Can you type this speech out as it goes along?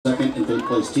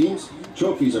place teams.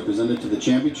 Trophies are presented to the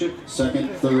championship, second,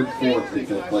 third, fourth, and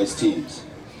fifth place teams.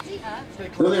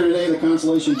 Earlier today, the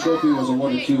consolation trophy was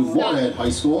awarded to Moorhead High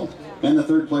School, and the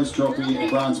third place trophy and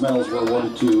bronze medals were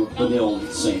awarded to Benilde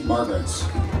St. Margaret's.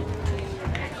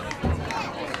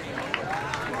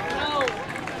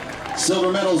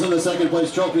 Silver medals in the second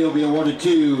place trophy will be awarded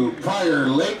to Prior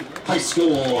Lake High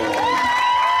School.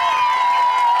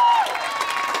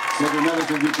 Silver medals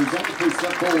will be presented. Please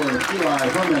step forward. Eli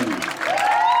Herman.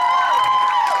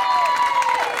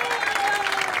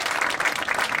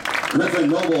 Griffin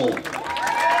Noble.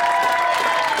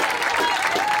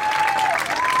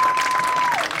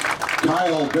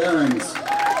 Kyle Behrens.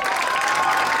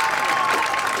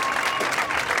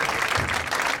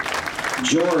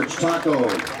 George Taco.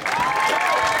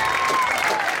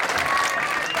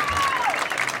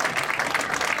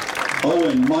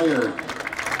 Owen Meyer.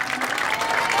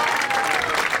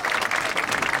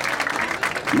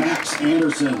 Max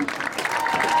Anderson.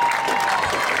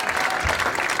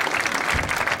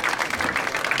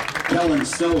 Kellen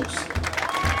Stokes.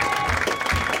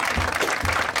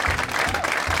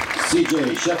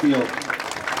 CJ Sheffield.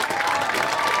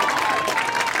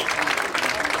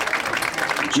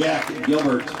 Jack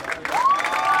Gilbert.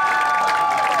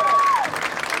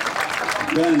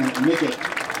 Ben Mickett.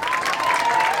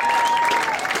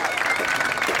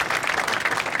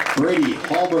 Brady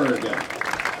Hallberg.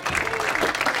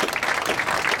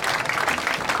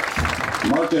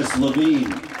 Marcus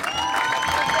Levine.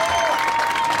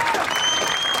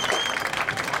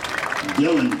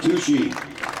 Dylan Tucci.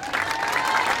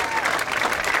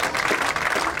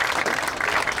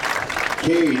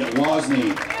 Cade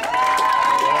Wozni.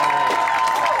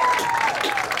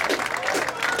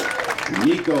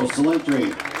 Nico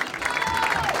Salentri.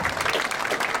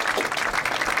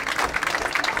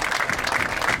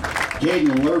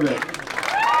 Caden Lerbick.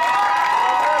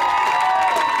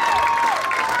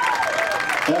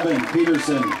 Evan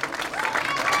Peterson.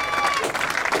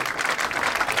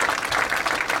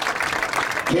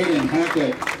 Caden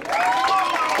Hackett.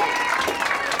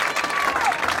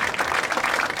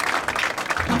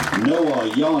 Noah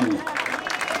Young.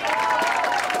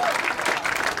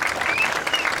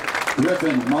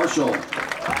 Griffin Marshall.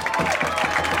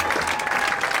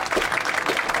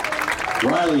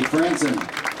 Riley Franson.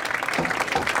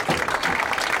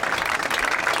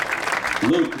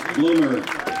 Luke Bloomer.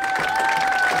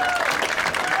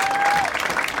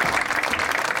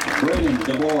 Braden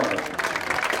DeBoer.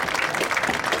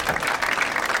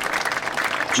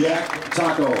 Jack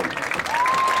Taco.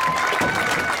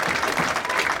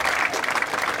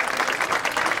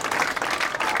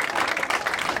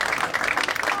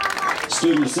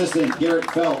 Student assistant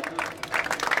Garrett Felt.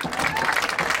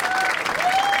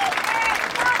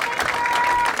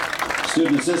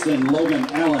 Student assistant Logan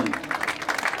Allen.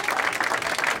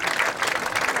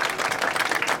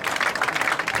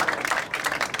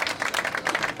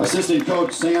 Assistant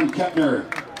coach Sam Kepner.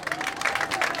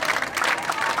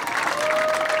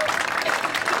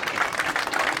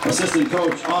 Assistant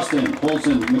coach Austin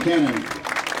Bolson McCannon.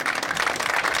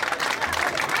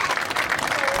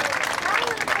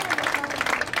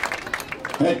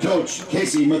 Head coach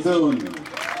Casey Methune.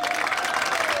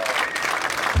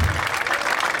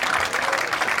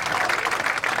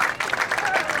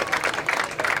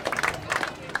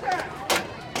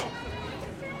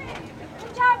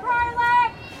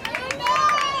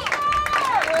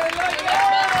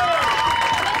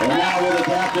 And now will the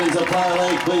captains of Prior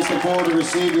Lake please come forward to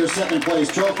receive your second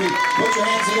place trophy. Put your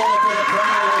hands together for the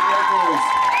Prior Lake Lakers.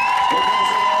 They're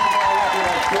finishing overall record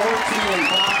of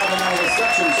 14-5 and now the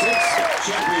Section 6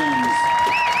 champions.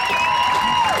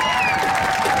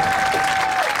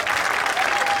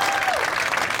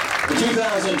 The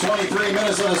 2023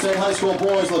 Minnesota State High School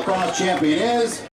Boys Lacrosse champion is